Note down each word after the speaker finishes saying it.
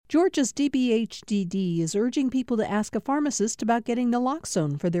Georgia's DBHDD is urging people to ask a pharmacist about getting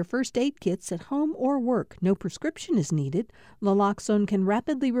naloxone for their first aid kits at home or work. No prescription is needed. Naloxone can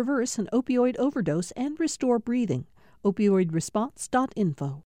rapidly reverse an opioid overdose and restore breathing.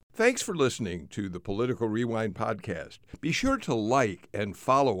 Opioidresponse.info. Thanks for listening to the Political Rewind podcast. Be sure to like and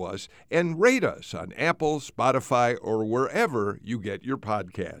follow us and rate us on Apple, Spotify, or wherever you get your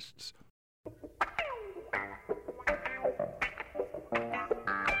podcasts.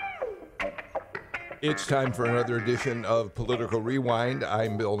 It's time for another edition of Political Rewind.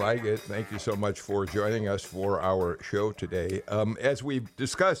 I'm Bill Nigut. Thank you so much for joining us for our show today. As we've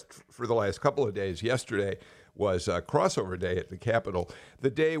discussed for the last couple of days, yesterday was crossover day at the Capitol,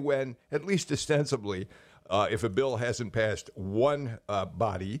 the day when, at least ostensibly, if a bill hasn't passed one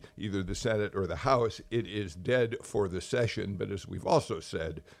body, either the Senate or the House, it is dead for the session. But as we've also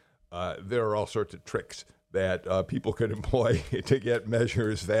said, there are all sorts of tricks that people could employ to get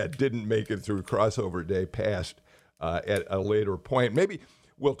measures that didn't make it through crossover day passed at a later point. Maybe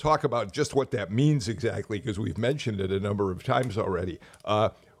we'll talk about just what that means exactly, because we've mentioned it a number of times already.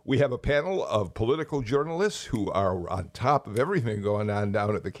 We have a panel of political journalists who are on top of everything going on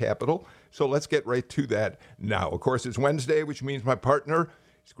down at the Capitol. So let's get right to that now. Of course, it's Wednesday, which means my partner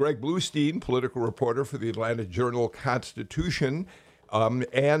is Greg Bluestein, political reporter for the Atlanta Journal-Constitution,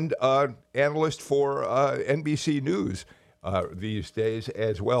 and analyst for NBC News these days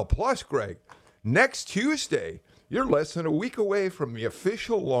as well. Plus, Greg, next Tuesday, you're less than a week away from the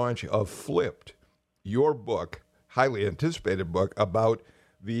official launch of Flipped, your book, highly anticipated book, about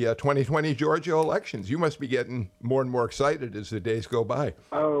the 2020 Georgia elections. You must be getting more and more excited as the days go by.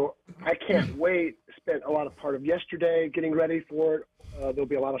 Oh, I can't wait. Spent a lot of part of yesterday getting ready for it. There'll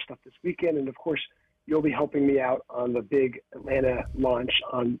be a lot of stuff this weekend. And, of course, you'll be helping me out on the big Atlanta launch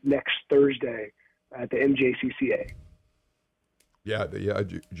on next Thursday at the MJCCA. Yeah,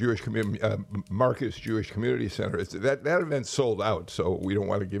 the Jewish community, Marcus Jewish Community Center. That event's sold out, so we don't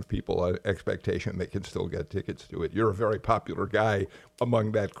want to give people an expectation they can still get tickets to it. You're a very popular guy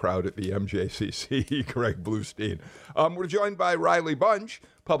among that crowd at the MJCC, Greg Bluestein. We're joined by Riley Bunch,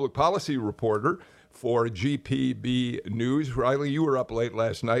 public policy reporter for GPB News. Riley, you were up late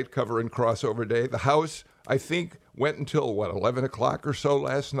last night covering crossover day. The House, I think, went until, 11 o'clock or so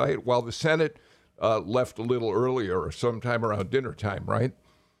last night, while the Senate left a little earlier, or sometime around dinner time, right?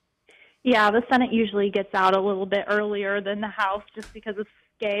 Yeah, the Senate usually gets out a little bit earlier than the House just because of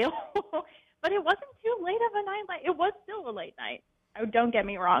scale. But it wasn't too late of a night. It was still a late night. Oh, don't get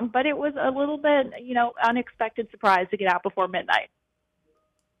me wrong. But it was a little bit, unexpected surprise to get out before midnight.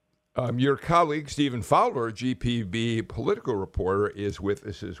 Your colleague, Stephen Fowler, GPB political reporter, is with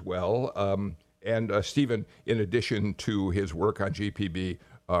us as well. And Stephen, in addition to his work on GPB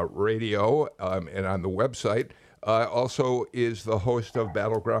radio and on the website, also is the host of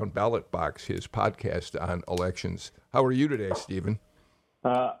Battleground Ballot Box, his podcast on elections. How are you today, Stephen?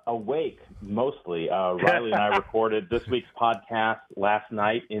 Awake, mostly. Riley and I recorded this week's podcast last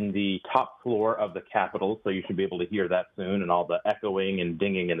night in the top floor of the Capitol, so you should be able to hear that soon, and all the echoing and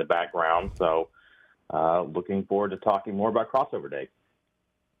dinging in the background. So looking forward to talking more about crossover day.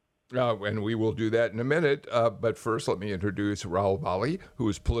 And we will do that in a minute. But first, let me introduce Raul Bali, who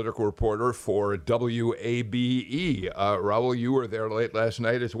is political reporter for WABE. Raul, you were there late last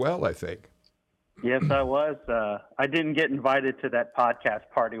night as well, I think. Yes, I was. I didn't get invited to that podcast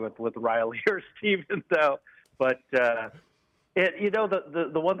party with Riley or Stephen, though. But the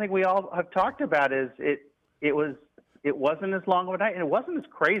one thing we all have talked about is it wasn't as long of a night, and it wasn't as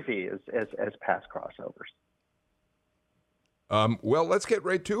crazy as past crossovers. Well, let's get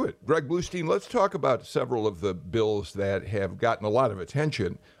right to it. Greg Bluestein, let's talk about several of the bills that have gotten a lot of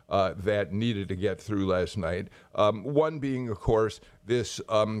attention that needed to get through last night. One being, of course, this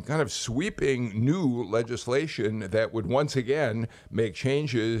kind of sweeping new legislation that would once again make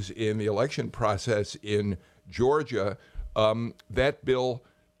changes in the election process in Georgia. That bill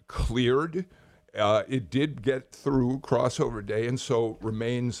cleared. It did get through crossover day and so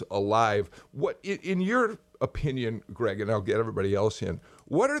remains alive. What, in your opinion, Greg, and I'll get everybody else in,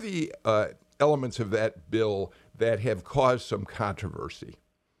 what are the elements of that bill that have caused some controversy?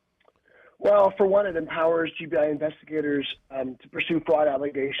 Well, for one, it empowers GBI investigators to pursue fraud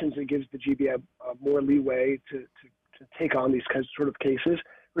allegations. It gives the GBI more leeway to take on these sort of cases.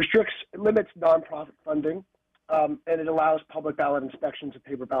 Limits nonprofit funding, and it allows public ballot inspections of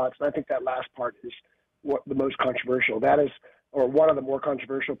paper ballots. And I think that last part is the most controversial. That is, or one of the more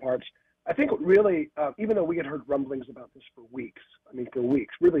controversial parts. I think really, even though we had heard rumblings about this for weeks,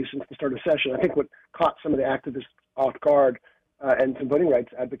 really since the start of session, I think what caught some of the activists off guard and some voting rights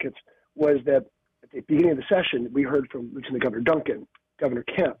advocates was that at the beginning of the session, we heard from Lieutenant Governor Duncan Governor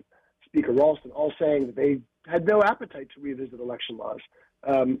Kemp, Speaker Ralston, all saying that they had no appetite to revisit election laws.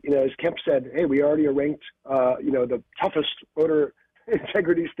 As Kemp said, hey, we already are ranked, the toughest voter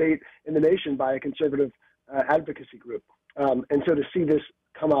integrity state in the nation by a conservative advocacy group. And so to see this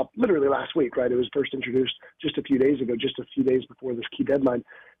come up literally last week, right? It was first introduced just a few days ago, just a few days before this key deadline,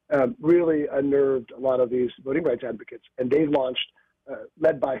 really unnerved a lot of these voting rights advocates. And they launched,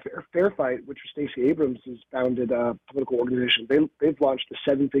 led by Fair Fight, which was Stacey Abrams' founded political organization. They've launched a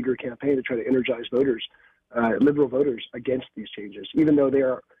 7-figure campaign to try to energize voters, liberal voters, against these changes, even though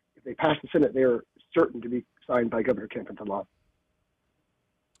if they pass the Senate, they are certain to be signed by Governor Kemp into law.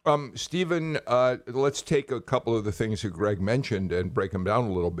 Stephen, let's take a couple of the things that Greg mentioned and break them down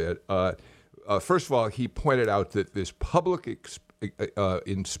a little bit. First of all, he pointed out that this public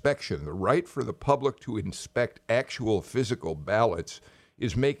inspection, the right for the public to inspect actual physical ballots,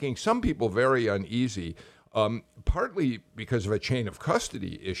 is making some people very uneasy, partly because of a chain of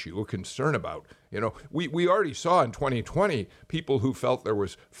custody issue, a concern about. We already saw in 2020 people who felt there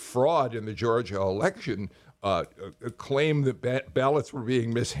was fraud in the Georgia election claim that ballots were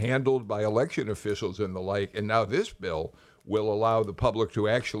being mishandled by election officials and the like. And now this bill will allow the public to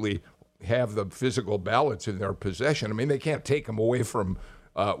actually have the physical ballots in their possession. I mean, they can't take them away from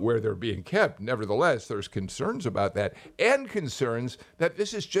where they're being kept. Nevertheless, there's concerns about that, and concerns that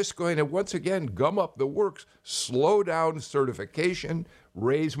this is just going to, once again, gum up the works, slow down certification,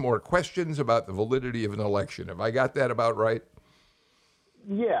 raise more questions about the validity of an election. Have I got that about right?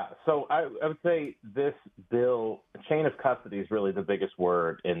 Yeah, so I would say this bill, chain of custody is really the biggest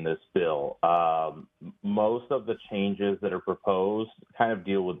word in this bill. Most of the changes that are proposed kind of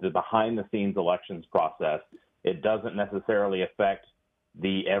deal with the behind-the-scenes elections process. It doesn't necessarily affect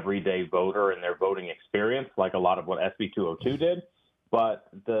the everyday voter and their voting experience like a lot of what SB 202 did, but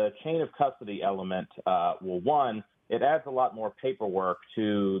the chain of custody element, one, it adds a lot more paperwork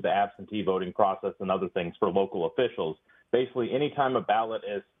to the absentee voting process and other things for local officials. Basically, anytime a ballot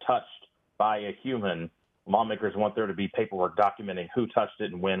is touched by a human, lawmakers want there to be paperwork documenting who touched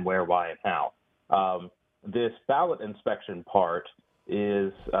it and when, where, why, and how. This ballot inspection part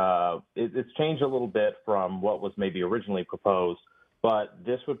is it's changed a little bit from what was maybe originally proposed, but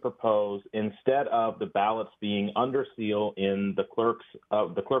this would propose, instead of the ballots being under seal in the clerk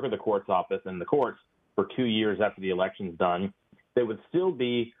of the court's office in the courts for 2 years after the election's done, they would still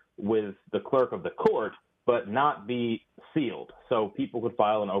be with the clerk of the court, but not be sealed. So people could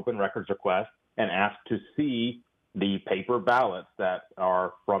file an open records request and ask to see the paper ballots that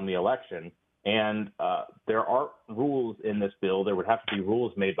are from the election. And there are rules in this bill. There would have to be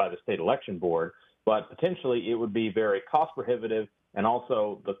rules made by the state election board, but potentially it would be very cost prohibitive. And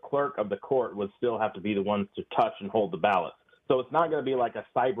also the clerk of the court would still have to be the ones to touch and hold the ballots. So it's not going to be like a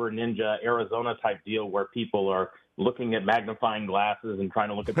Cyber Ninja Arizona type deal where people are looking at magnifying glasses and trying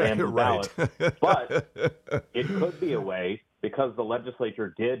to look at the ballots. But it could be a way, because the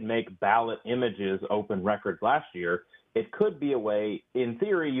legislature did make ballot images open records last year, it could be a way, in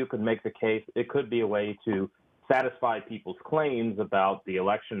theory, you could make the case, it could be a way to satisfy people's claims about the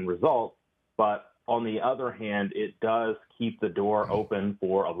election results. But on the other hand, it does keep the door open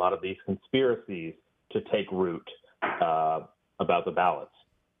for a lot of these conspiracies to take root about the ballots.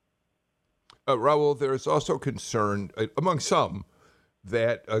 Raul, there's also concern among some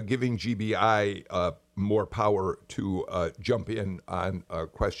that giving GBI more power to jump in on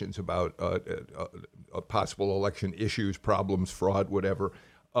questions about possible election issues, problems, fraud, whatever,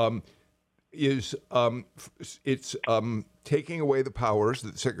 is taking away the powers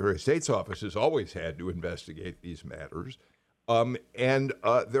that the Secretary of State's office has always had to investigate these matters. And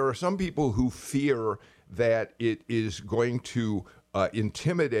there are some people who fear that it is going to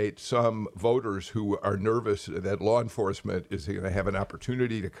intimidate some voters who are nervous that law enforcement is going to have an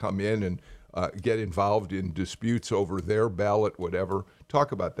opportunity to come in and get involved in disputes over their ballot, whatever.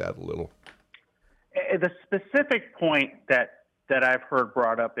 Talk about that a little. The specific point that I've heard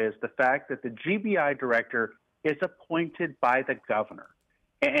brought up is the fact that the GBI director is appointed by the governor.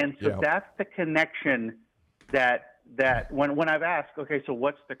 And so that's the connection that when I've asked, okay, so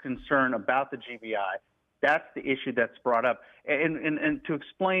what's the concern about the GBI? That's the issue that's brought up. And to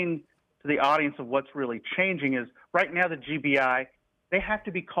explain to the audience of what's really changing is right now the GBI, they have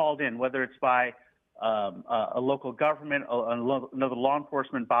to be called in, whether it's by a local government, another law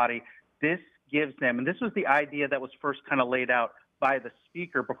enforcement body. This gives them, and this was the idea that was first kind of laid out by the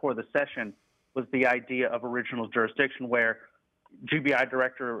speaker before the session, was the idea of original jurisdiction where GBI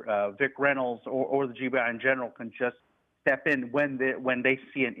Director Vic Reynolds or the GBI in general can just step in when they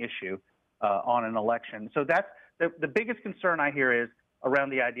see an issue on an election. So that's the biggest concern I hear is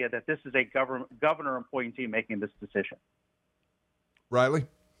around the idea that this is a governor appointee making this decision. Riley?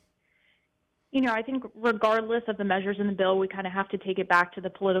 I think regardless of the measures in the bill, we kind of have to take it back to the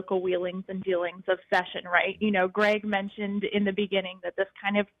political wheelings and dealings of session, right? Greg mentioned in the beginning that this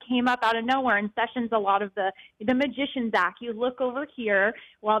kind of came up out of nowhere. In Sessions, a lot of the Magician's Act, you look over here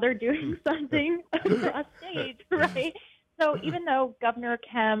while they're doing something on stage, right? So even though Governor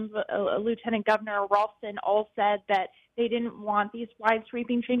Kemp, Lieutenant Governor Ralston all said that they didn't want these wide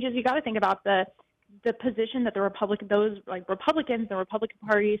sweeping changes, you got to think about the position that the Republicans, the Republican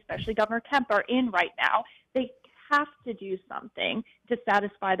Party, especially Governor Kemp, are in right now. They have to do something to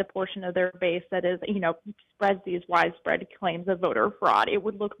satisfy the portion of their base that is, spreads these widespread claims of voter fraud. It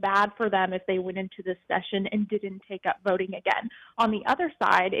would look bad for them if they went into this session and didn't take up voting again. On the other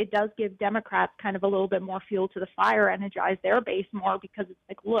side, it does give Democrats kind of a little bit more fuel to the fire, energize their base more, because it's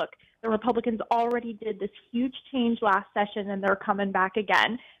like, look, the Republicans already did this huge change last session and they're coming back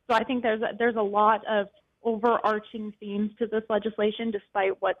again. So I think there's a lot of overarching themes to this legislation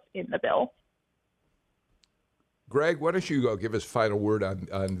despite what's in the bill. Greg, why don't you go give us final word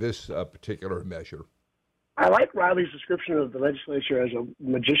on this particular measure? I like Riley's description of the legislature as a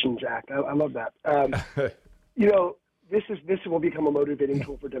magician's act. I love that. This will become a motivating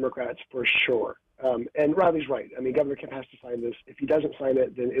tool for Democrats for sure. And Riley's right. I mean, Governor Kemp has to sign this. If he doesn't sign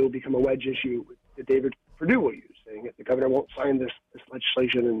it, then it will become a wedge issue that David Perdue will use, saying that the governor won't sign this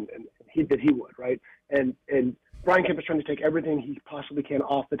legislation, and he would, right? And Brian Kemp is trying to take everything he possibly can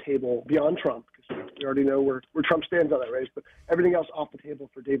off the table beyond Trump, because we already know where Trump stands on that race, but everything else off the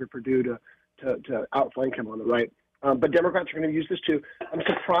table for David Perdue to outflank him on the right. But Democrats are going to use this too. I'm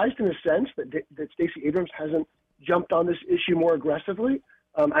surprised in a sense that Stacey Abrams hasn't jumped on this issue more aggressively.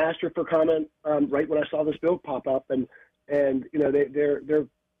 I asked her for comment right when I saw this bill pop up, and they're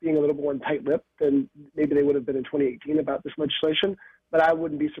being a little more tight-lipped than maybe they would have been in 2018 about this legislation. But I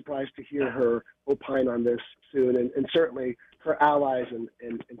wouldn't be surprised to hear her opine on this soon, and certainly her allies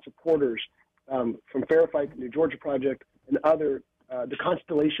and supporters from Fair Fight, the New Georgia Project, and other the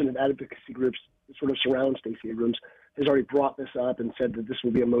constellation of advocacy groups that sort of surround Stacey Abrams has already brought this up and said that this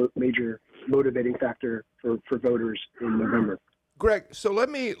will be a major motivating factor for voters in November. Greg, so let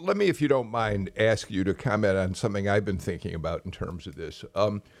me, if you don't mind, ask you to comment on something I've been thinking about in terms of this.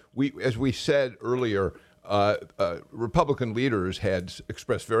 As we said earlier, Republican leaders had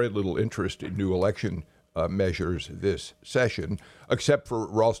expressed very little interest in new election measures this session, except for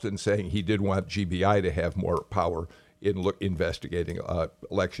Ralston saying he did want GBI to have more power in investigating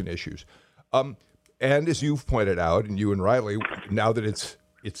election issues. And as you've pointed out, and you and Riley, now that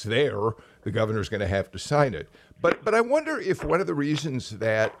it's there, the governor's going to have to sign it. But I wonder if one of the reasons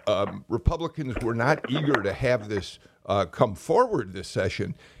that Republicans were not eager to have this come forward this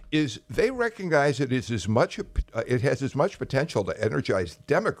session is they recognize it has as much potential to energize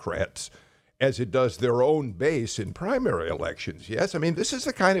Democrats as it does their own base in primary elections. Yes, I mean, this is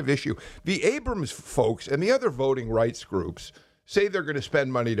the kind of issue. The Abrams folks and the other voting rights groups say they're going to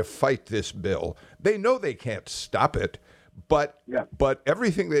spend money to fight this bill. They know they can't stop it, but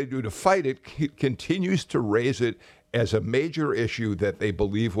everything they do to fight it continues to raise it as a major issue that they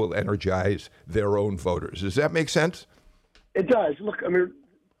believe will energize their own voters. Does that make sense? It does. Look, I mean,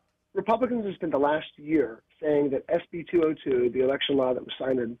 Republicans have spent the last year saying that SB 202, the election law that was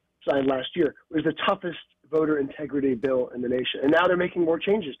signed last year, was the toughest voter integrity bill in the nation. And now they're making more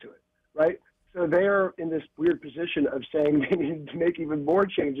changes to it, right? So they're in this weird position of saying they need to make even more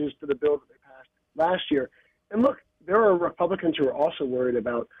changes to the bill that they passed last year. And look, there are Republicans who are also worried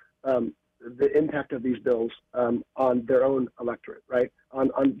about the impact of these bills on their own electorate, right? On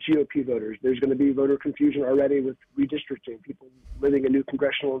GOP voters. There's going to be voter confusion already with redistricting, people living in new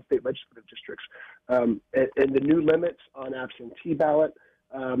congressional and state legislative districts. And the new limits on absentee ballot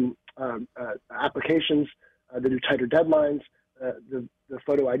applications, the new tighter deadlines, the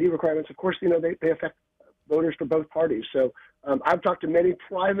photo ID requirements, of course, they affect voters for both parties. So I've talked to many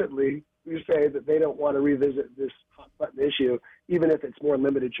privately who say that they don't want to revisit this hot button issue, even if it's more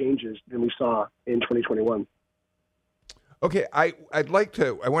limited changes than we saw in 2021. Okay, I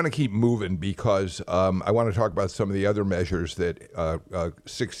want to keep moving because I want to talk about some of the other measures that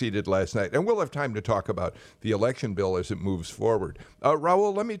succeeded last night. And we'll have time to talk about the election bill as it moves forward.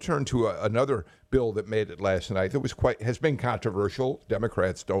 Raul, let me turn to another bill that made it last night that has been controversial.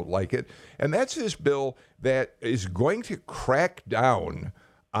 Democrats don't like it. And that's this bill that is going to crack down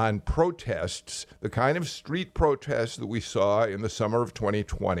on protests, the kind of street protests that we saw in the summer of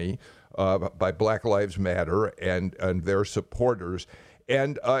 2020 by Black Lives Matter and their supporters.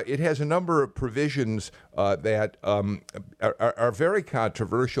 And it has a number of provisions that are very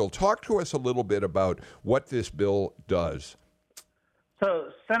controversial. Talk to us a little bit about what this bill does.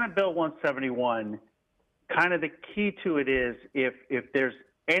 So Senate Bill 171 kind of the key to it is if there's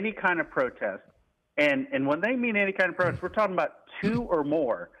any kind of protest, and when they mean any kind of protest, we're talking about 2 or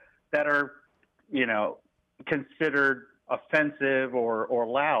more that are, considered offensive or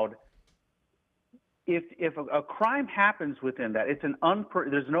loud. If a crime happens within that, it's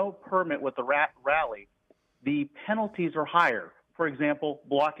there's no permit with the rally, the penalties are higher. For example,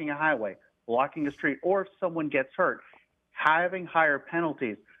 blocking a highway, blocking a street, or if someone gets hurt, having higher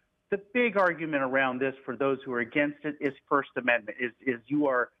penalties. The big argument around this for those who are against it is First Amendment, is you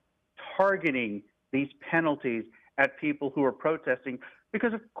are targeting these penalties at people who are protesting,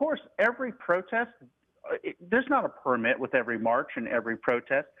 because of course every protest, there's not a permit with every march and every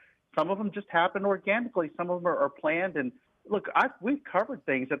protest. Some of them just happen organically. Some of them are planned. And look, we've covered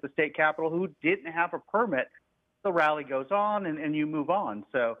things at the state capitol who didn't have a permit. The rally goes on and you move on.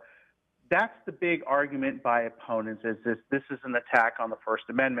 So that's the big argument by opponents, is this is an attack on the First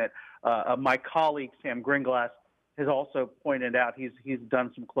Amendment. My colleague, Sam Gringlass, has also pointed out, he's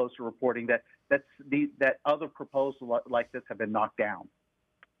done some closer reporting that other proposals like this have been knocked down.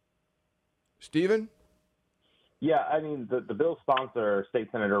 Stephen? Yeah, I mean, the bill's sponsor, State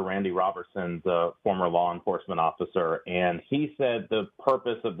Senator Randy Robertson's a former law enforcement officer, and he said the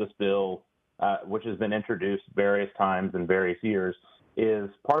purpose of this bill, which has been introduced various times in various years, is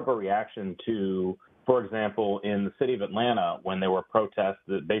part of a reaction to, for example, in the city of Atlanta, when there were protests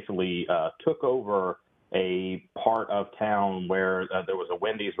that basically took over a part of town where there was a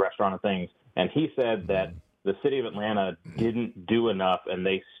Wendy's restaurant and things, and he said that the city of Atlanta didn't do enough, and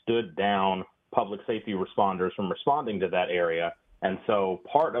they stood down public safety responders from responding to that area. And so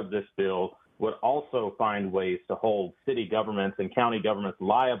part of this bill would also find ways to hold city governments and county governments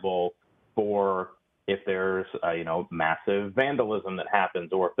liable for if there's massive vandalism that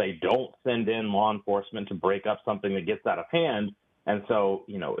happens, or if they don't send in law enforcement to break up something that gets out of hand. And so,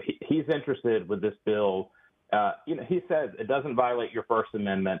 he's interested with this bill. He says it doesn't violate your First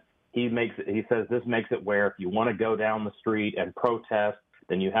Amendment. He says this makes it where if you want to go down the street and protest,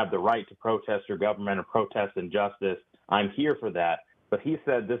 then you have the right to protest your government or protest injustice. I'm here for that. But he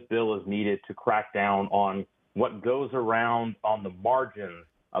said this bill is needed to crack down on what goes around on the margins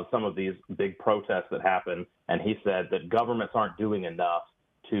of some of these big protests that happen. And he said that governments aren't doing enough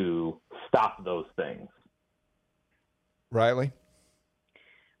to stop those things. Riley?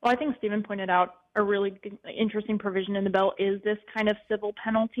 Well, I think Stephen pointed out a really interesting provision in the bill is this kind of civil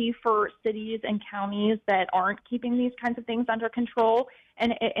penalty for cities and counties that aren't keeping these kinds of things under control.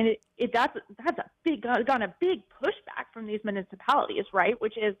 And that's gotten a big pushback from these municipalities, right,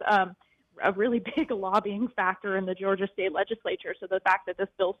 which is a really big lobbying factor in the Georgia state legislature. So the fact that this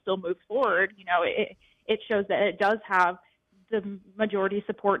bill still moves forward, it shows that it does have the majority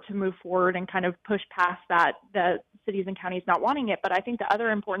support to move forward and kind of push past that, the cities and counties not wanting it. But I think the other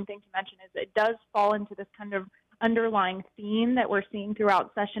important thing to mention is it does fall into this kind of underlying theme that we're seeing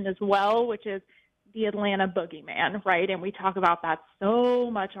throughout session as well, which is the Atlanta boogeyman, right? And we talk about that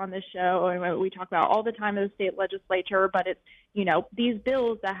so much on this show, and we talk about all the time in the state legislature, but it's, these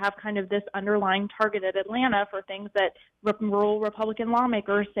bills that have kind of this underlying target at Atlanta for things that rural Republican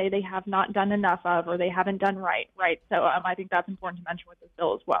lawmakers say they have not done enough of or they haven't done right? So I think that's important to mention with this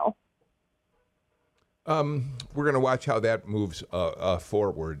bill as well. We're going to watch how that moves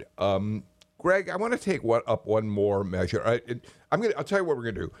forward. Greg, I want to take up one more measure. I'll tell you what we're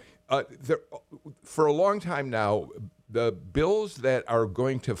going to do. For a long time now, the bills that are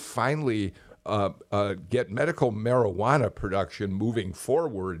going to finally get medical marijuana production moving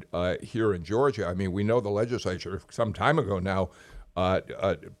forward here in Georgia. I mean, we know the legislature some time ago now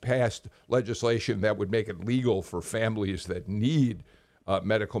passed legislation that would make it legal for families that need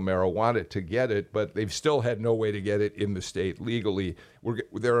medical marijuana to get it, but they've still had no way to get it in the state legally.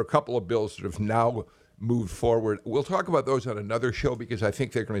 There are a couple of bills that have now moved forward. We'll talk about those on another show because I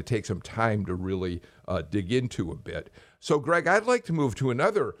think they're going to take some time to really dig into a bit. So, Greg, I'd like to move to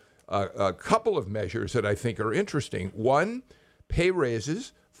another couple of measures that I think are interesting. One, pay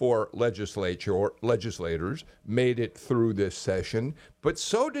raises for legislators made it through this session, but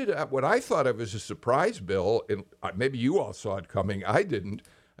so did what I thought of as a surprise bill, and maybe you all saw it coming, I didn't,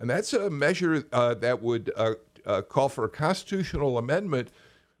 and that's a measure that would call for a constitutional amendment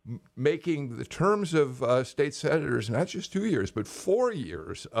making the terms of state senators not just 2 years, but 4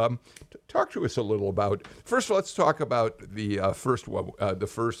 years. Talk to us a little about, first let's talk about the first thing,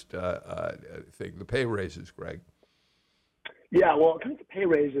 the pay raises, Greg. Yeah, well, it comes to pay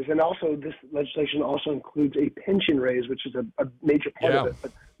raises, and also this legislation also includes a pension raise, which is a major part of it.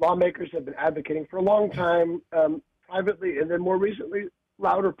 But lawmakers have been advocating for a long time, privately, and then more recently,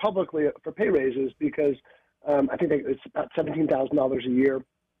 louder publicly for pay raises because I think it's about $17,000 a year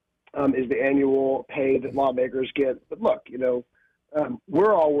is the annual pay that lawmakers get. But look,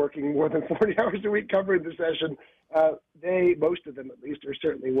 we're all working more than 40 hours a week covering the session. Most of them at least, are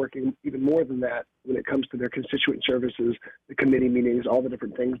certainly working even more than that when it comes to their constituent services, the committee meetings, all the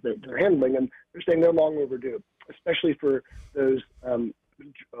different things that they're handling. And they're saying they're long overdue, especially for those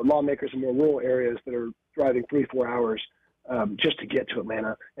lawmakers in more rural areas that are driving 3-4 hours just to get to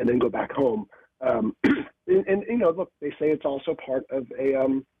Atlanta and then go back home. Look, they say it's also part of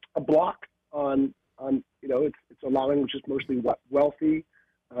a block on it's allowing just mostly wealthy,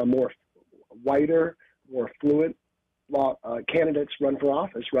 more whiter, more affluent candidates run for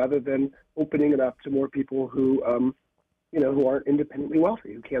office rather than opening it up to more people who who aren't independently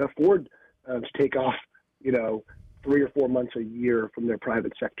wealthy, who can't afford to take off 3 or 4 months a year from their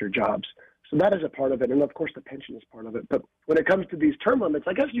private sector jobs. So that is a part of it, and of course the pension is part of it. But when it comes to these term limits,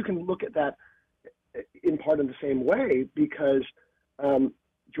 I guess you can look at that in part in the same way, because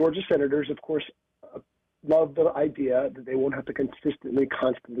Georgia senators, of course, love the idea that they won't have to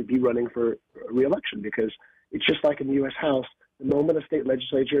constantly be running for re-election, because it's just like in the U.S. House. The moment a state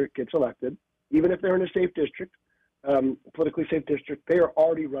legislature gets elected, even if they're in a safe district, politically safe district, they are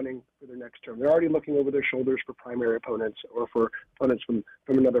already running for their next term. They're already looking over their shoulders for primary opponents or for opponents from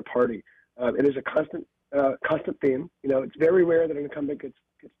another party. It is a constant theme. It's very rare that an incumbent gets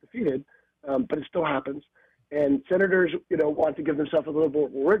defeated, but it still happens. And senators, want to give themselves a little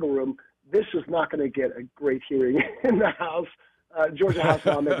bit more wiggle room. This is not going to get a great hearing in the House. Georgia House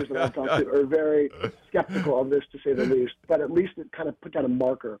lawmakers that I've talked to are very skeptical of this, to say the least. But at least it kind of put down a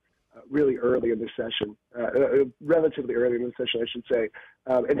marker really early in the session, relatively early in the session, I should say,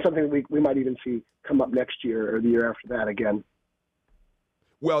 and something we might even see come up next year or the year after that again.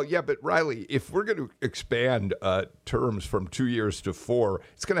 Well, yeah, but Riley, if we're going to expand terms from 2 years to 4,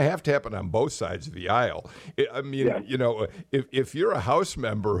 it's going to happen on both sides of the aisle. If you're a House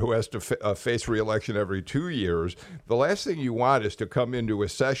member who has to face re-election every 2 years, the last thing you want is to come into a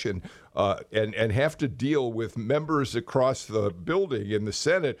session and have to deal with members across the building in the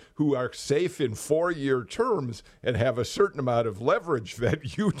Senate who are safe in 4-year terms and have a certain amount of leverage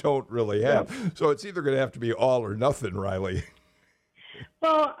that you don't really have. Yeah. So it's either going to have to be all or nothing, Riley.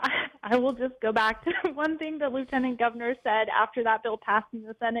 Well, I will just go back to one thing the Lieutenant Governor said after that bill passed in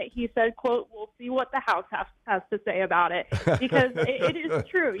the Senate. He said, quote, "We'll see what the House has to say about it," because it is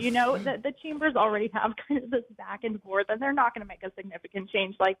true. The chambers already have kind of this back and forth, and they're not going to make a significant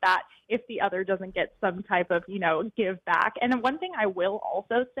change like that if the other doesn't get some type of, give back. And one thing I will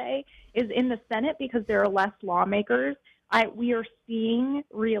also say is in the Senate, because there are less lawmakers, we are seeing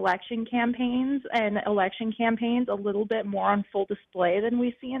re-election campaigns and election campaigns a little bit more on full display than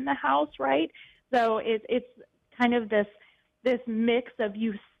we see in the House, right? So it's kind of this mix of,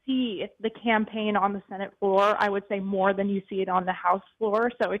 you see the campaign on the Senate floor, I would say, more than you see it on the House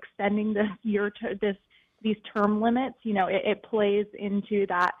floor. So extending these term limits, it plays into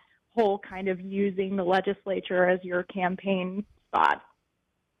that whole kind of using the legislature as your campaign spot.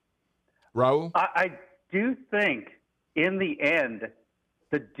 Raul? I do think, in the end,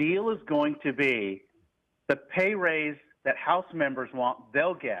 the deal is going to be the pay raise that House members want,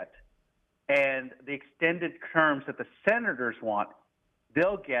 they'll get, and the extended terms that the senators want,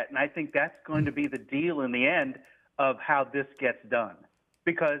 they'll get. And I think that's going to be the deal in the end of how this gets done.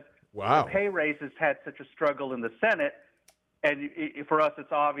 Because the pay raises had such a struggle in the Senate, and for us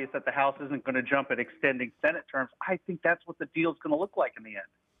it's obvious that the House isn't going to jump at extending Senate terms. I think that's what the deal is going to look like in the end.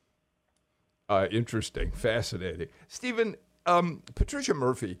 Interesting. Fascinating. Stephen, Patricia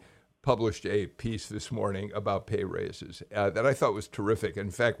Murphy published a piece this morning about pay raises that I thought was terrific.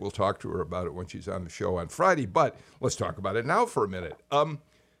 In fact, we'll talk to her about it when she's on the show on Friday, but let's talk about it now for a minute.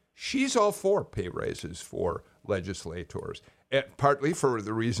 She's all for pay raises for legislators, partly for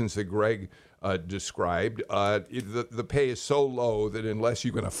the reasons that Greg described. The pay is so low that unless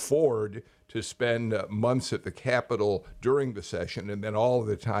you can afford to spend months at the Capitol during the session and then all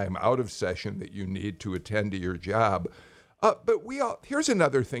the time out of session that you need to attend to your job. But here's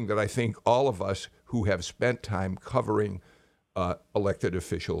another thing that I think all of us who have spent time covering elected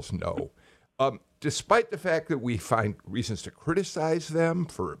officials know. Despite the fact that we find reasons to criticize them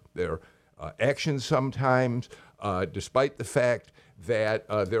for their actions sometimes, despite the fact that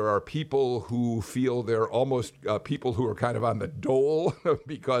there are people who feel they're almost people who are kind of on the dole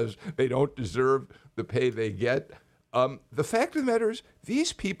because they don't deserve the pay they get. The fact of the matter is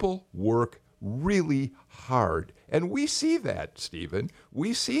these people work really hard. And we see that, Stephen.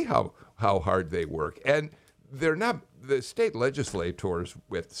 We see how hard they work. And they're not, the state legislators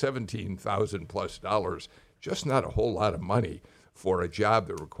with $17,000 plus, just not a whole lot of money for a job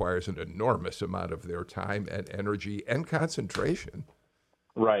that requires an enormous amount of their time and energy and concentration.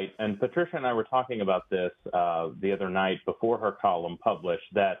 Right. And Patricia and I were talking about this the other night before her column published,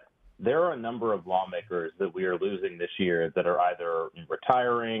 that there are a number of lawmakers that we are losing this year that are either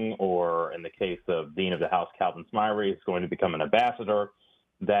retiring or, in the case of Dean of the House, Calvin Smyre, is going to become an ambassador,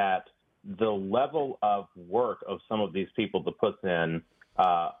 that the level of work of some of these people that puts in,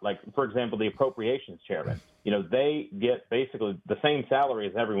 like, for example, the appropriations chairman, they get basically the same salary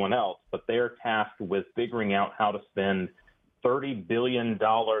as everyone else, but they're tasked with figuring out how to spend $30 billion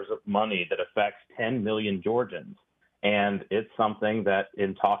of money that affects 10 million Georgians. And it's something that,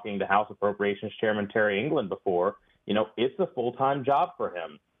 in talking to House Appropriations Chairman Terry England before, it's a full-time job for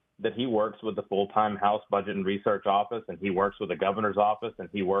him, that he works with the full-time House Budget and Research Office, and he works with the governor's office, and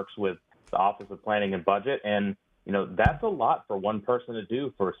he works with the Office of Planning and Budget. And, that's a lot for one person to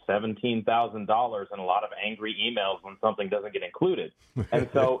do for $17,000 and a lot of angry emails when something doesn't get included. And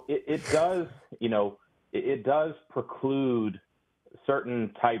so it does, it does preclude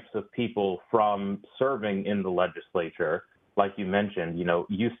certain types of people from serving in the legislature. Like you mentioned,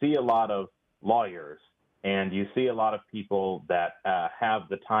 you see a lot of lawyers and you see a lot of people that have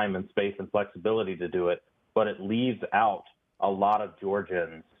the time and space and flexibility to do it, but it leaves out a lot of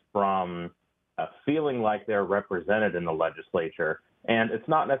Georgians from feeling like they're represented in the legislature. And it's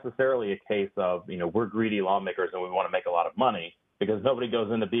not necessarily a case of, we're greedy lawmakers and we want to make a lot of money, because nobody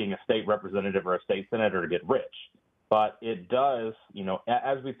goes into being a state representative or a state senator to get rich. But it does,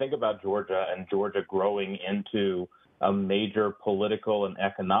 as we think about Georgia and Georgia growing into a major political and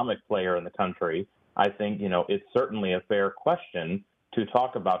economic player in the country, I think, it's certainly a fair question to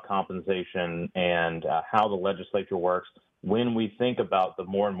talk about compensation and how the legislature works when we think about the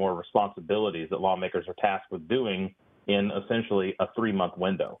more and more responsibilities that lawmakers are tasked with doing in essentially a 3-month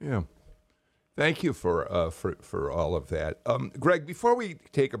window. Yeah. Thank you for all of that. Greg, before we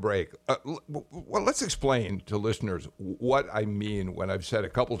take a break, let's explain to listeners what I mean when I've said a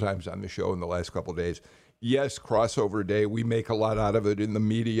couple times on the show in the last couple of days. Yes, crossover day. We make a lot out of it in the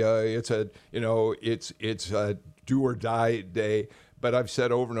media. It's a do or die day. But I've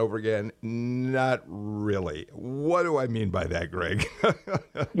said over and over again, not really. What do I mean by that, Greg?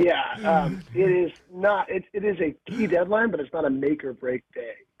 It is not. It is a key deadline, but it's not a make or break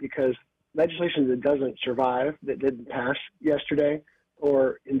day, because legislation that doesn't survive, that didn't pass yesterday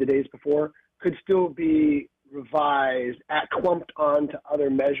or in the days before, could still be revised, clumped onto other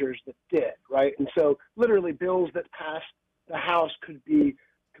measures that did, right? And so literally bills that passed the House could be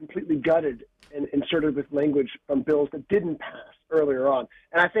completely gutted and inserted with language from bills that didn't pass earlier on.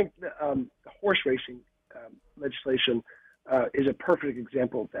 And I think the horse racing legislation is a perfect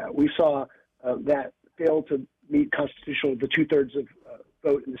example of that. We saw that fail to meet the 2/3 of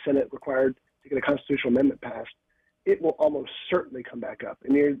vote in the Senate required to get a constitutional amendment passed. It will almost certainly come back up.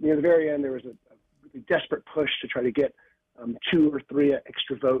 And near the very end, there was a really desperate push to try to get 2 or 3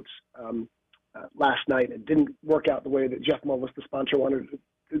 extra votes last night. It didn't work out the way that Jeff Mullis, the sponsor, wanted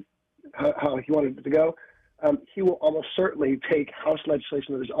how he wanted it to go. He will almost certainly take House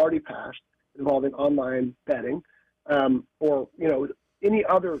legislation that has already passed involving online betting, or any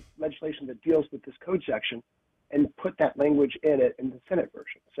other legislation that deals with this code section, and put that language in it in the Senate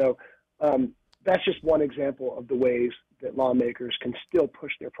version. So that's just one example of the ways that lawmakers can still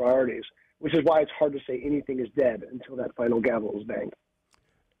push their priorities, which is why it's hard to say anything is dead until that final gavel is banged.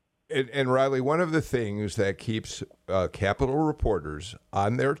 And Riley, one of the things that keeps Capitol reporters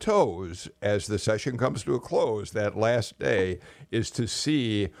on their toes as the session comes to a close that last day is to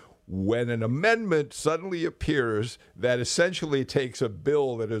see when an amendment suddenly appears that essentially takes a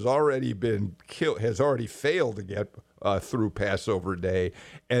bill that has already been has already failed to get through Passover Day,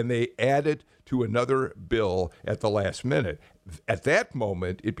 and they add it to another bill at the last minute. At that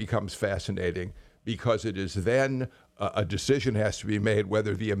moment, it becomes fascinating, because it is then a decision has to be made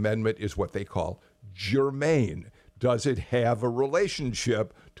whether the amendment is what they call germane. Does it have a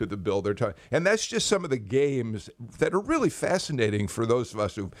relationship to the bill they're talking? And that's just some of the games that are really fascinating for those of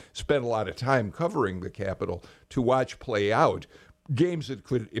us who've spent a lot of time covering the Capitol to watch play out. Games that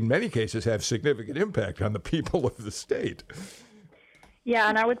could, in many cases, have significant impact on the people of the state. Yeah,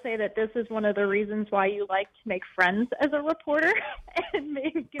 and I would say that this is one of the reasons why you like to make friends as a reporter and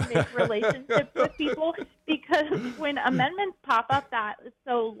make relationships with people, because when amendments pop up that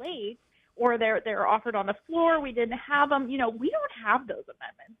so late, or they're offered on the floor, we didn't have them, we don't have those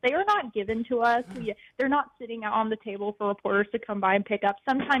amendments. They are not given to us. They're not sitting out on the table for reporters to come by and pick up.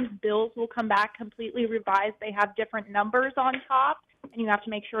 Sometimes bills will come back completely revised. They have different numbers on top, and you have to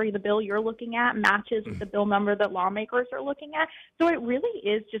make sure the bill you're looking at matches with the bill number that lawmakers are looking at. So it really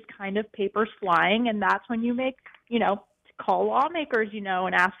is just kind of papers flying, and that's when you make, call lawmakers, and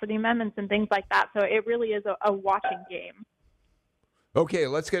ask for the amendments and things like that. So it really is a watching game. Okay,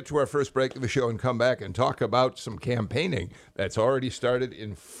 let's get to our first break of the show and come back and talk about some campaigning that's already started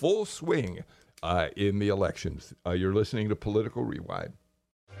in full swing in the elections. You're listening to Political Rewind.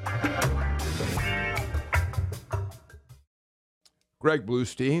 Greg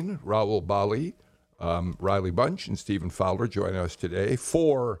Bluestein, Raoul Bali, Riley Bunch, and Stephen Fowler join us today.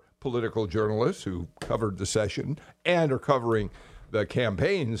 4 political journalists who covered the session and are covering the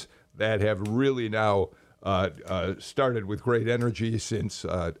campaigns that have really now started with great energy since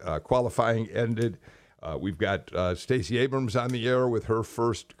qualifying ended. We've got Stacey Abrams on the air with her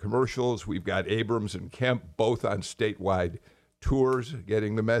first commercials. We've got Abrams and Kemp both on statewide tours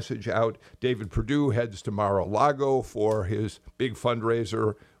getting the message out. David Perdue heads to Mar-a-Lago for his big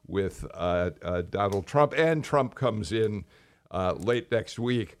fundraiser with Donald Trump, and Trump comes in late next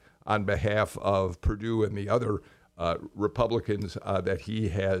week on behalf of Perdue and the other Republicans that he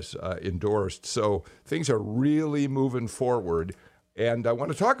has endorsed. So things are really moving forward, and I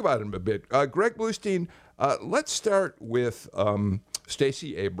want to talk about him a bit. Greg Bluestein, let's start with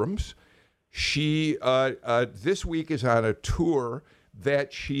Stacey Abrams. She this week is on a tour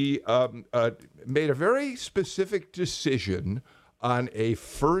that she made a very specific decision on a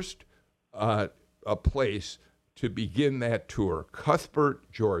first a place to begin that tour,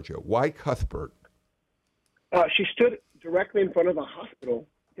 Cuthbert, Georgia. Why Cuthbert? She stood directly in front of a hospital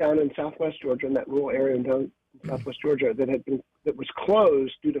down in southwest Georgia, in that rural area in southwest Georgia that was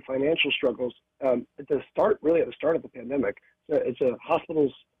closed due to financial struggles at the start of the pandemic. So it's a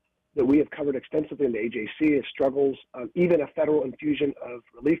hospitals that we have covered extensively in the AJC. It struggles. Even a federal infusion of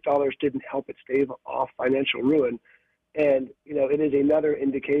relief dollars didn't help it stave off financial ruin. And it is another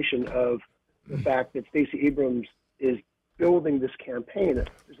indication of the fact that Stacey Abrams is building this campaign.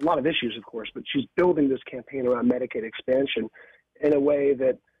 There's a lot of issues, of course, but she's building this campaign around Medicaid expansion in a way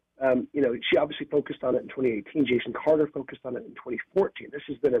that, she obviously focused on it in 2018. Jason Carter focused on it in 2014. This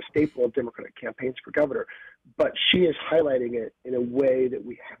has been a staple of Democratic campaigns for governor, but she is highlighting it in a way that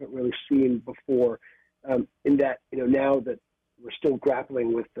we haven't really seen before, in that, now that we're still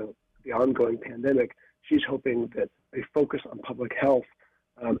grappling with the ongoing pandemic, she's hoping that a focus on public health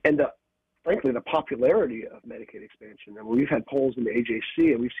and frankly, the popularity of Medicaid expansion. And we've had polls in the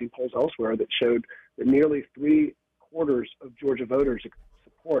AJC, and we've seen polls elsewhere that showed that nearly 3/4 of Georgia voters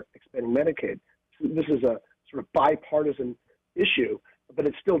support expanding Medicaid. So this is a sort of bipartisan issue, but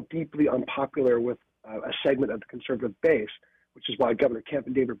it's still deeply unpopular with a segment of the conservative base, which is why Governor Kemp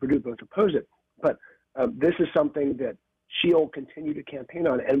and David Perdue both oppose it. But this is something that she'll continue to campaign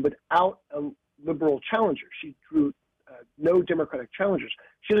on, and without a liberal challenger. She drew no Democratic challengers.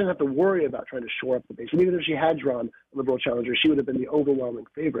 She doesn't have to worry about trying to shore up the base. And even if she had drawn a liberal challenger, she would have been the overwhelming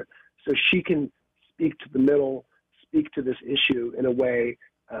favorite. So she can speak to the middle, speak to this issue in a way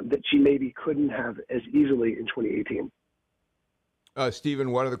that she maybe couldn't have as easily in 2018.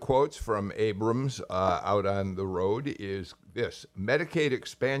 Stephen, one of the quotes from Abrams out on the road is this: Medicaid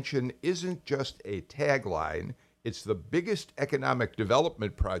expansion isn't just a tagline. It's the biggest economic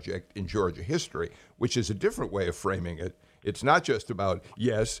development project in Georgia history, which is a different way of framing it. It's not just about,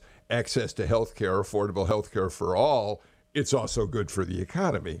 yes, access to health care, affordable health care for all. It's also good for the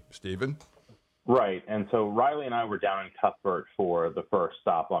economy. Stephen? Right. And so Riley and I were down in Cuthbert for the first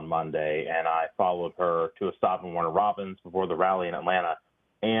stop on Monday, and I followed her to a stop in Warner Robins before the rally in Atlanta.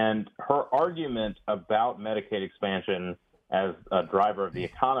 And her argument about Medicaid expansion as a driver of the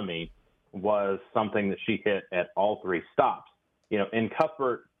economy was something that she hit at all 3 stops. In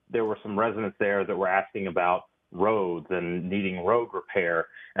Cuthbert, there were some residents there that were asking about roads and needing road repair.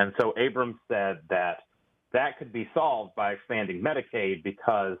 And so Abrams said that could be solved by expanding Medicaid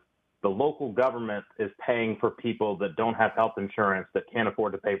because the local government is paying for people that don't have health insurance, that can't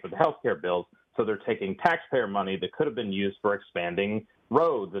afford to pay for the health care bills. So they're taking taxpayer money that could have been used for expanding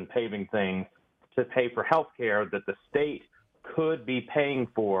roads and paving things to pay for health care that the state could be paying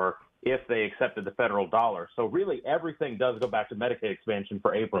for if they accepted the federal dollar. So really everything does go back to Medicaid expansion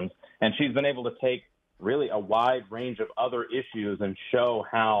for Abrams. And she's been able to take really a wide range of other issues and show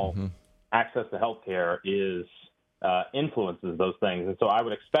how access to health care influences those things. And so I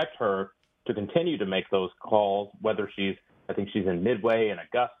would expect her to continue to make those calls, whether I think she's in Midway and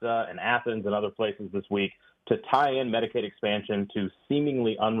Augusta and Athens and other places this week, to tie in Medicaid expansion to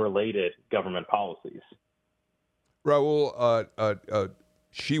seemingly unrelated government policies. Raul,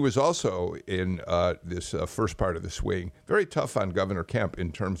 she was also in this first part of the swing, very tough on Governor Kemp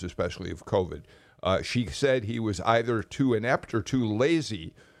in terms especially of COVID. She said he was either too inept or too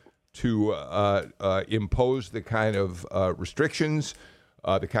lazy to impose the kind of restrictions,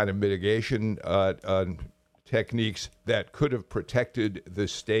 the kind of mitigation techniques that could have protected the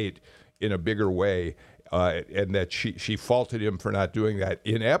state in a bigger way. and that she faulted him for not doing that.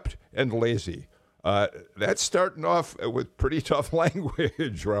 Inept and lazy. That's starting off with pretty tough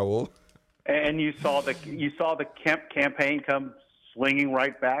language, Raul. And you saw the Kemp campaign come swinging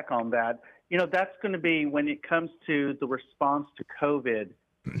right back on that. That's going to be, when it comes to the response to COVID,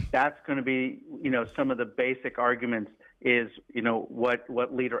 that's going to be, some of the basic arguments is,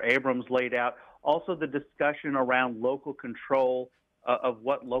 what Leader Abrams laid out. Also, the discussion around local control of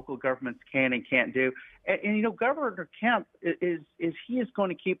what local governments can and can't do. And Governor Kemp is going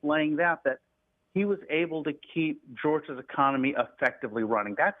to keep laying that he was able to keep Georgia's economy effectively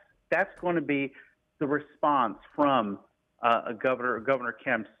running. That's going to be the response from Governor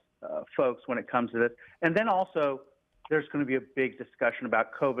Kemp's folks when it comes to this. And then also, there's going to be a big discussion about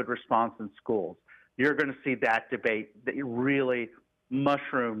COVID response in schools. You're going to see that debate that really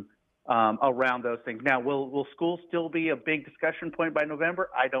mushroom around those things. Now, will schools still be a big discussion point by November?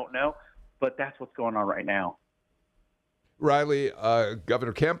 I don't know, but that's what's going on right now. Riley,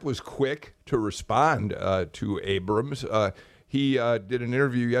 Governor Kemp was quick to respond to Abrams. He did an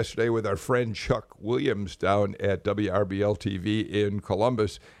interview yesterday with our friend Chuck Williams down at WRBL-TV in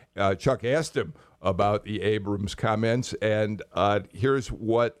Columbus. Chuck asked him about the Abrams comments, and here's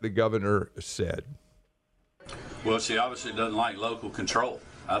what the governor said. Well, she obviously doesn't like local control.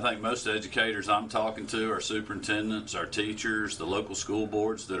 I think most educators I'm talking to, our superintendents, our teachers, the local school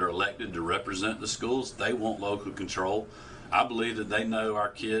boards that are elected to represent the schools, they want local control. I believe that they know our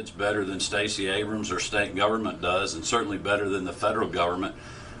kids better than Stacey Abrams or state government does, and certainly better than the federal government.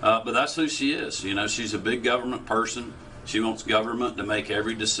 But that's who she is. She's a big government person. She wants government to make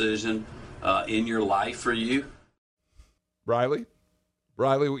every decision in your life for you. Riley,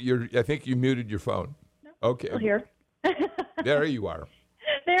 I think you muted your phone. No, okay. Still here. There you are.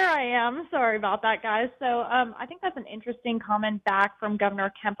 There I am. Sorry about that, guys. So I think that's an interesting comment back from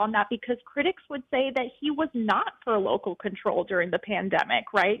Governor Kemp on that, because critics would say that he was not for local control during the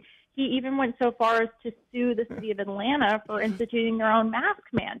pandemic, right? He even went so far as to sue the city of Atlanta for instituting their own mask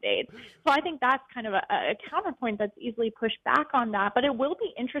mandates. So I think that's kind of a counterpoint that's easily pushed back on that. But it will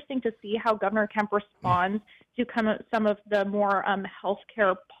be interesting to see how Governor Kemp responds to some of the more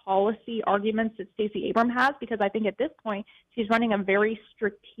healthcare policy arguments that Stacey Abrams has, because I think at this point she's running a very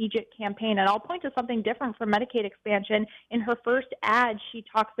strategic campaign. And I'll point to something different from Medicaid expansion. In her first ad, she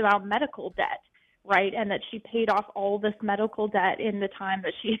talks about medical debt, right, and that she paid off all this medical debt in the time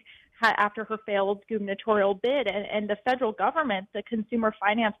that she had after her failed gubernatorial bid. And the federal government, the Consumer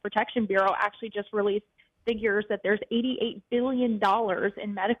Finance Protection Bureau, actually just released figures that there's $88 billion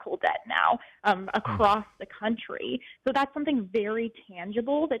in medical debt now across the country. So that's something very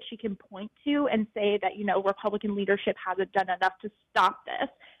tangible that she can point to and say that, Republican leadership hasn't done enough to stop this.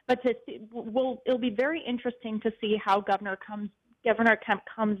 But it'll be very interesting to see how Governor Kemp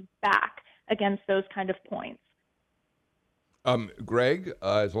comes back against those kind of points. Greg,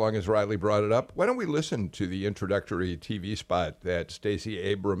 as long as Riley brought it up, why don't we listen to the introductory TV spot that Stacey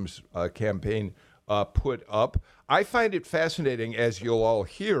Abrams' campaign put up? I find it fascinating, as you'll all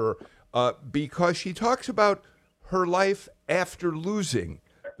hear, because she talks about her life after losing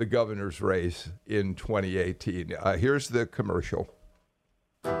the governor's race in 2018. Here's the commercial.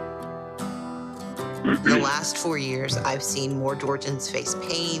 The last 4 years, I've seen more Georgians face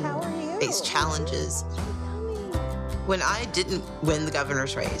pain, face challenges. When I didn't win the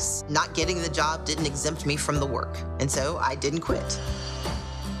governor's race, not getting the job didn't exempt me from the work, and so I didn't quit.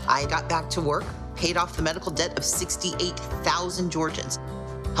 I got back to work, paid off the medical debt of 68,000 Georgians,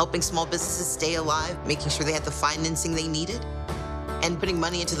 helping small businesses stay alive, making sure they had the financing they needed, and putting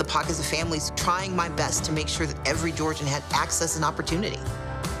money into the pockets of families, trying my best to make sure that every Georgian had access and opportunity.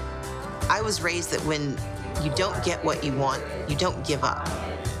 I was raised that when you don't get what you want, you don't give up.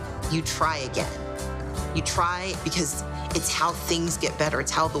 You try again. You try because it's how things get better.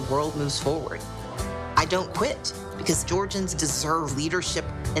 It's how the world moves forward. I don't quit because Georgians deserve leadership,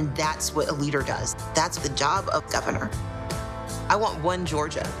 and that's what a leader does. That's the job of governor. I want one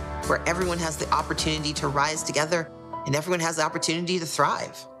Georgia where everyone has the opportunity to rise together and everyone has the opportunity to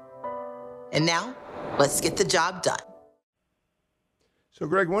thrive. And now, let's get the job done. So,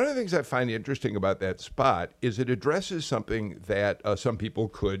 Greg, one of the things I find interesting about that spot is it addresses something that some people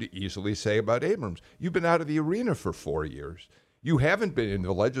could easily say about Abrams. You've been out of the arena for 4 years. You haven't been in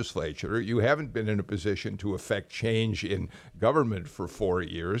the legislature. You haven't been in a position to affect change in government for 4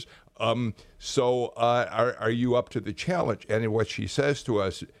 years. So are you up to the challenge? And what she says to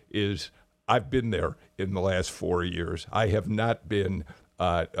us is, I've been there in the last 4 years. I have not been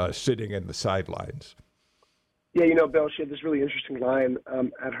sitting in the sidelines. Yeah, Bill, she had this really interesting line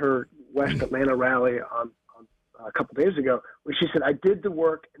at her West Atlanta rally on a couple days ago, where she said, "I did the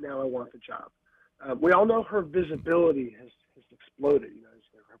work, and now I want the job." We all know her visibility has exploded. You know,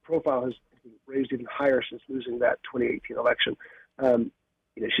 her profile has been raised even higher since losing that 2018 election.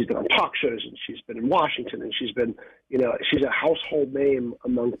 You know, she's been on talk shows, and she's been in Washington, and she's been, you know, she's a household name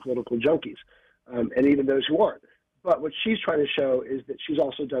among political junkies, and even those who aren't. But what she's trying to show is that she's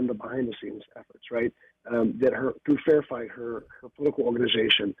also done the behind-the-scenes efforts, right? That through Fair Fight, her political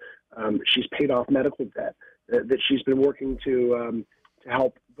organization, she's paid off medical debt. That she's been working to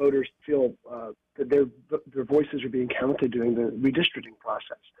help voters feel that their voices are being counted during the redistricting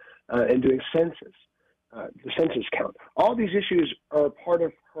process and doing the census count. All these issues are part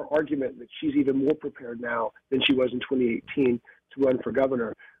of her argument that she's even more prepared now than she was in 2018 to run for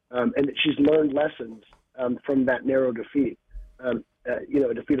governor, and that she's learned lessons from that narrow defeat. You know,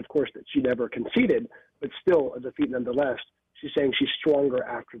 a defeat, of course, that she never conceded, but still a defeat nonetheless. She's saying she's stronger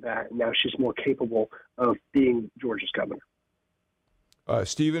after that, and now she's more capable of being Georgia's governor.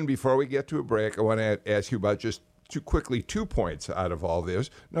 Stephen, before we get to a break, I want to ask you about just two points out of all this.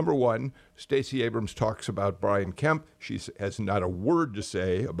 Number one, Stacey Abrams talks about Brian Kemp. She has not a word to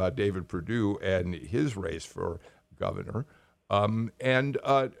say about David Perdue and his race for governor.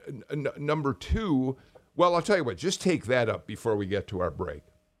 Number two, well, I'll tell you what, just take that up before we get to our break.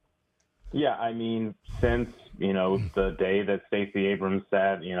 Yeah, I mean, since, you know, the day that Stacey Abrams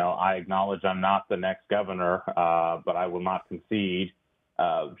said, you know, I acknowledge I'm not the next governor, but I will not concede,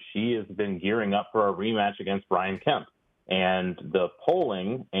 she has been gearing up for a rematch against Brian Kemp. And the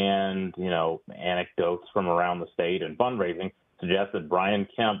polling and, you know, anecdotes from around the state and fundraising suggest that Brian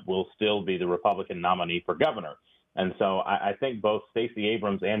Kemp will still be the Republican nominee for governor. And so I think both Stacey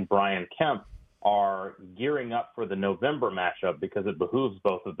Abrams and Brian Kemp are gearing up for the November matchup because it behooves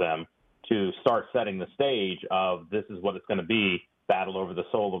both of them to start setting the stage of this is what it's going to be, battle over the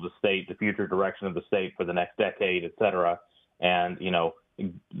soul of the state, the future direction of the state for the next decade, et cetera. And, you know,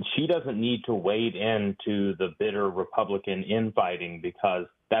 she doesn't need to wade into the bitter Republican infighting because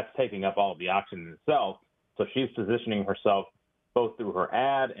that's taking up all of the oxygen in itself. So she's positioning herself both through her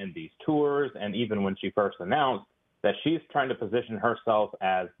ad and these tours, and even when she first announced that she's trying to position herself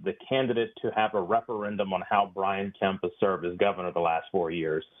as the candidate to have a referendum on how Brian Kemp has served as governor the last 4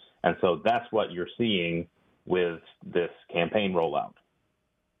 years. And so that's what you're seeing with this campaign rollout.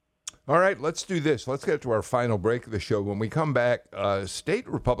 All right, let's do this. Let's get to our final break of the show. When we come back, State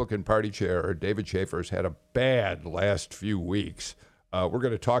Republican Party Chair David Shafer's had a bad last few weeks. We're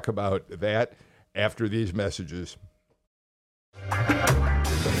going to talk about that after these messages.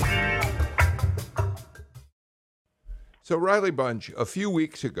 So, Riley Bunch, a few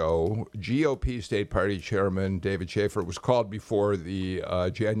weeks ago, GOP State Party Chairman David Shafer was called before the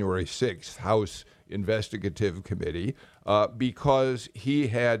January 6th House Investigative Committee because he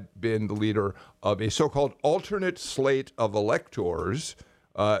had been the leader of a so-called alternate slate of electors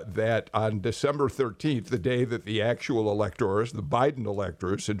that on December 13th, the day that the actual electors, the Biden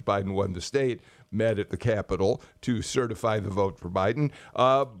electors, since Biden won the state, met at the Capitol to certify the vote for Biden.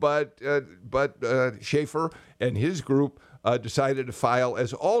 But Shafer and his group decided to file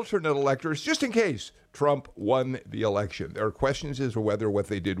as alternate electors just in case Trump won the election. There are questions as to whether what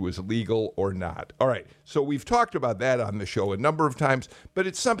they did was legal or not. All right, so we've talked about that on the show a number of times, but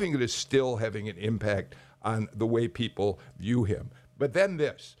it's something that is still having an impact on the way people view him. But then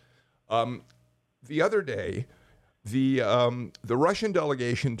this, the other day, the Russian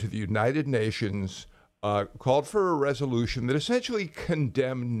delegation to the United Nations called for a resolution that essentially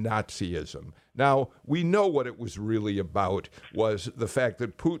condemned Nazism. Now, we know what it was really about was the fact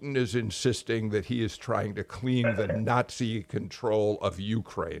that Putin is insisting that he is trying to clean the Nazi control of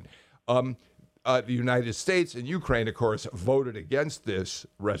Ukraine. The United States and Ukraine, of course, voted against this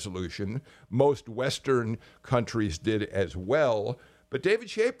resolution. Most Western countries did as well. But David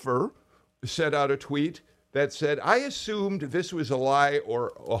Shafer sent out a tweet that said, I assumed this was a lie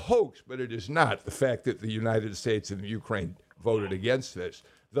or a hoax, but it is not, the fact that the United States and Ukraine voted against this.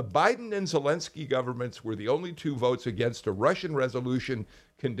 The Biden and Zelensky governments were the only two votes against a Russian resolution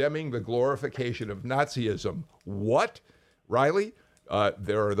condemning the glorification of Nazism. What? Riley?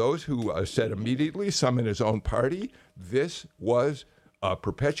 There are those who said immediately, some in his own party, this was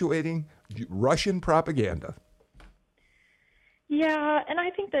perpetuating Russian propaganda. Yeah, and I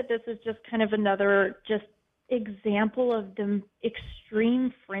think that this is just kind of another just example of the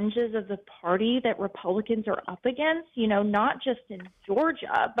extreme fringes of the party that Republicans are up against, you know, not just in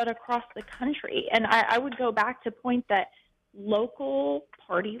Georgia, but across the country. And I would go back to point that local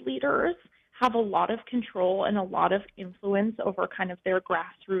party leaders have a lot of control and a lot of influence over kind of their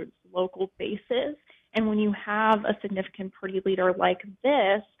grassroots local bases. And when you have a significant party leader like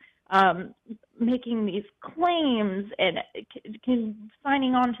this, making these claims and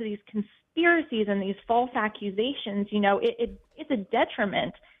signing on to these conspiracies and these false accusations, it's a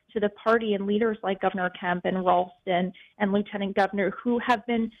detriment to the party and leaders like Governor Kemp and Ralston and Lieutenant Governor, who have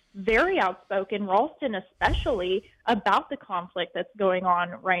been very outspoken, Ralston especially, about the conflict that's going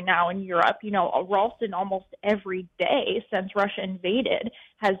on right now in Europe. Ralston almost every day since Russia invaded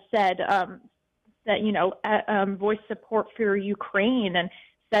has said that, voiced support for Ukraine and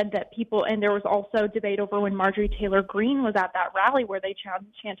said that people, and there was also debate over when Marjorie Taylor Greene was at that rally where they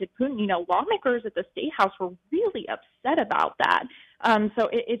chanted Putin. Lawmakers at the State House were really upset about that. So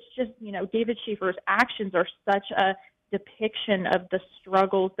it's just, David Schaefer's actions are such a depiction of the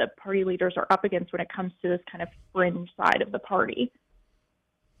struggles that party leaders are up against when it comes to this kind of fringe side of the party.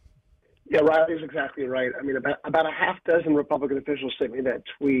 Yeah, Riley's exactly right. I mean, about a half dozen Republican officials sent me that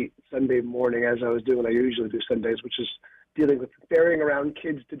tweet Sunday morning, as I was doing what I usually do Sundays, which is dealing with ferrying around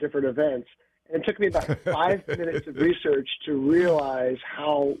kids to different events. And it took me about 5 minutes of research to realize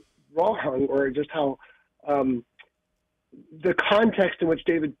how wrong, or just how the context in which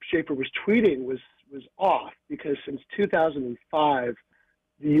David Schaefer was tweeting was off, because since 2005,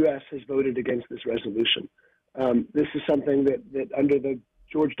 the U.S. has voted against this resolution. This is something that under the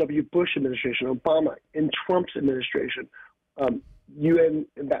George W. Bush administration, Obama, and Trump's administration,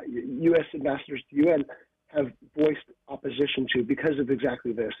 U.S. ambassadors to the UN have voiced opposition to, because of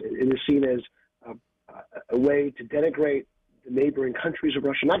exactly this. It is seen as a way to denigrate the neighboring countries of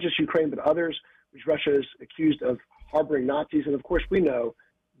Russia, not just Ukraine, but others, which Russia is accused of harboring Nazis. And of course, we know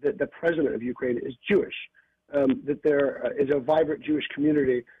that the president of Ukraine is Jewish, that there is a vibrant Jewish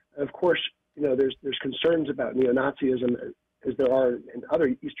community. And of course, there's concerns about neo-Nazism, as there are in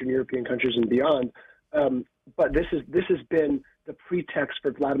other Eastern European countries and beyond. But this has been the pretext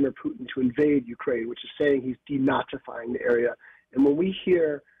for Vladimir Putin to invade Ukraine, which is saying he's denazifying the area. And when we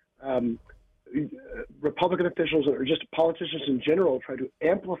hear Republican officials or just politicians in general try to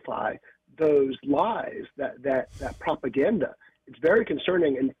amplify those lies, that propaganda, it's very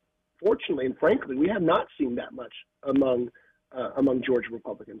concerning. And fortunately and frankly, we have not seen that much among Georgia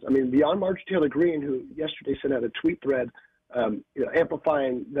Republicans. I mean, beyond Marjorie Taylor Greene, who yesterday sent out a tweet thread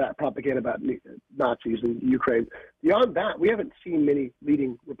amplifying that propaganda about Nazis in Ukraine. Beyond that, we haven't seen many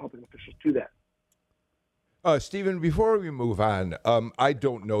leading Republican officials do that. Stephen, before we move on, I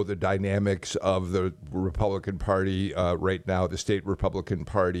don't know the dynamics of the Republican Party right now, the state Republican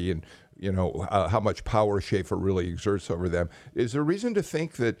Party, and how much power Schaefer really exerts over them. Is there reason to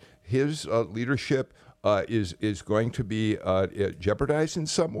think that his leadership is going to be jeopardized in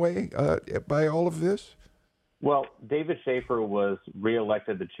some way by all of this? Well, David Schaefer was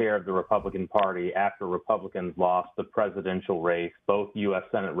reelected the chair of the Republican Party after Republicans lost the presidential race, both U.S.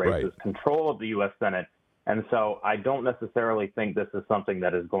 Senate races, right, control of the U.S. Senate. And so I don't necessarily think this is something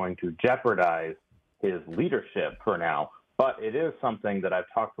that is going to jeopardize his leadership for now. But it is something that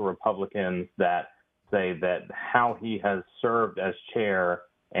I've talked to Republicans that say that how he has served as chair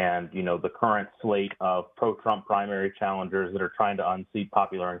and, the current slate of pro-Trump primary challengers that are trying to unseat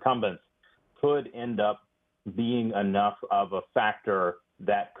popular incumbents could end up being enough of a factor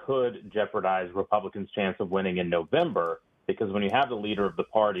that could jeopardize Republicans' chance of winning in November. Because when you have the leader of the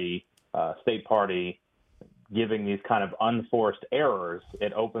party, state party, giving these kind of unforced errors,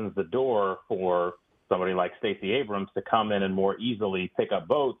 it opens the door for somebody like Stacey Abrams to come in and more easily pick up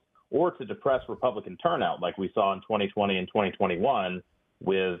votes, or to depress Republican turnout like we saw in 2020 and 2021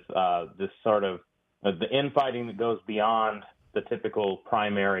 with this sort of the infighting that goes beyond the typical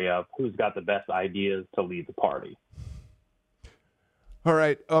primary of who's got the best ideas to lead the party. All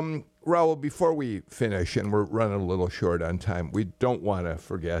right. Raul, before we finish, and we're running a little short on time, we don't want to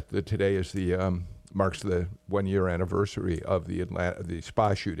forget that today is marks the 1-year anniversary of the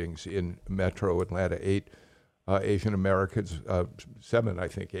spa shootings in Metro Atlanta. 8 Asian Americans, 7, I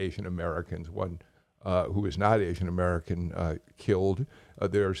think, Asian Americans, one who is not Asian American, killed.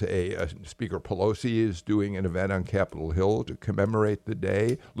 There's Speaker Pelosi is doing an event on Capitol Hill to commemorate the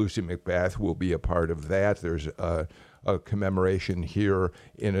day. Lucy McBath will be a part of that. There's a commemoration here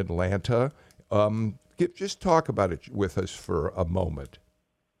in Atlanta. Just talk about it with us for a moment.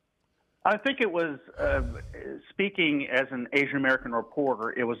 I think it was, speaking as an Asian American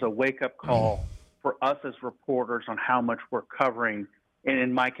reporter, it was a wake-up call for us as reporters on how much we're covering, and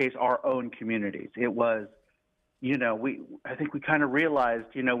in my case, our own communities. It was, I think we kind of realized,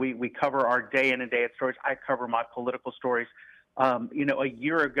 we cover our day in and day out stories. I cover my political stories. A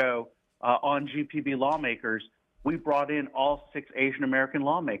year ago on GPB Lawmakers, we brought in all 6 Asian American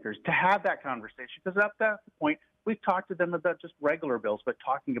lawmakers to have that conversation, because up to that point, we've talked to them about just regular bills, but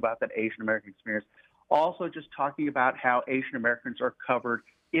talking about that Asian American experience. Also just talking about how Asian Americans are covered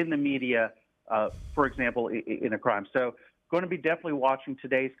in the media for example, in a crime. So going to be definitely watching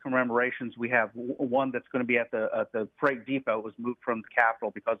today's commemorations. We have one that's going to be at the freight depot. It was moved from the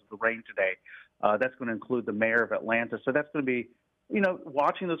Capitol because of the rain today. That's going to include the mayor of Atlanta. So that's going to be,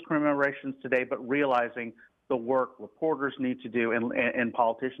 watching those commemorations today, but realizing the work reporters need to do and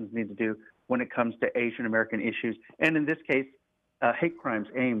politicians need to do when it comes to Asian American issues, and in this case, hate crimes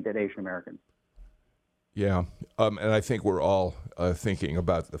aimed at Asian Americans. Yeah, and I think we're all thinking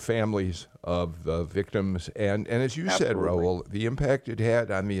about the families of the victims, and as you said, Raul, the impact it had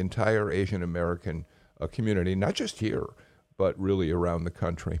on the entire Asian American community, not just here, but really around the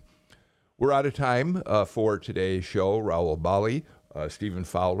country. We're out of time for today's show. Raul Bali, Stephen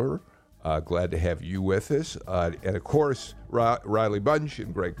Fowler, glad to have you with us. And of course, Riley Bunch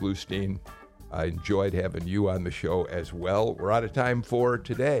and Greg Bluestein. I enjoyed having you on the show as well. We're out of time for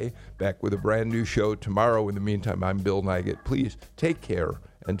today. Back with a brand new show tomorrow. In the meantime, I'm Bill Nigut. Please take care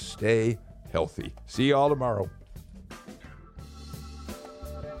and stay healthy. See you all tomorrow.